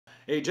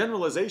A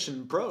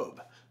generalization probe.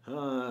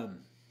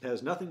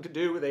 Has nothing to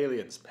do with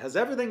aliens. Has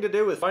everything to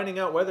do with finding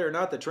out whether or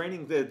not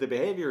the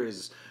behavior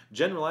is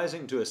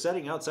generalizing to a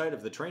setting outside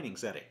of the training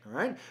setting. All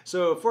right.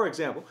 So, for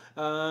example,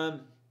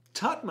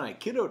 taught my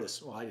kiddo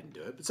to, well, I didn't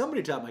do it, but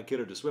somebody taught my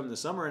kiddo to swim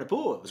this summer in a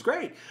pool. It was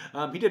great.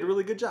 He did a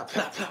really good job.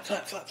 Flap, flap,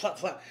 flap, flap, flap,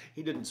 flap.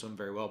 He didn't swim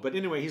very well, but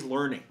anyway, he's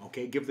learning,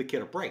 okay? Give the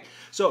kid a break.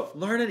 So,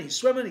 learning, he's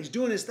swimming, he's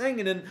doing his thing,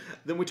 and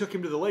then we took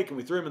him to the lake and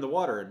we threw him in the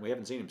water, and we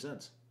haven't seen him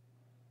since.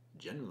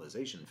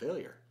 Generalization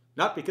failure.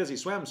 Not because he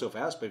swam so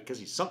fast, but because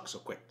he sunk so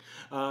quick.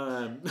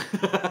 It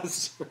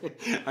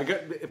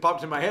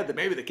popped in my head that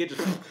maybe the kid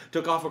just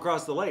took off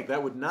across the lake.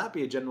 That would not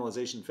be a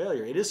generalization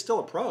failure. It is still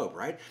a probe,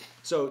 right?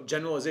 So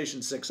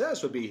generalization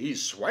success would be he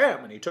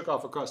swam and he took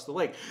off across the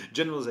lake.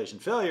 Generalization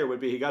failure would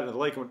be he got into the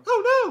lake and went,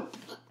 oh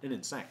no, and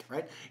it sank,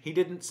 right? He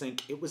didn't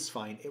sink. It was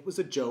fine. It was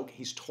a joke.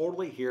 He's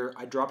totally here.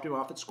 I dropped him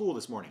off at school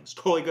this morning. It's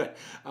totally good.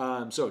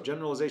 So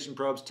generalization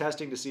probes,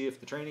 testing to see if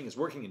the training is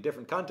working in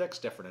different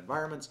contexts, different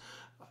environments.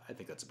 I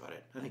think that's about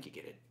it. I think you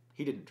get it.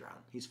 He didn't drown.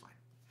 He's fine.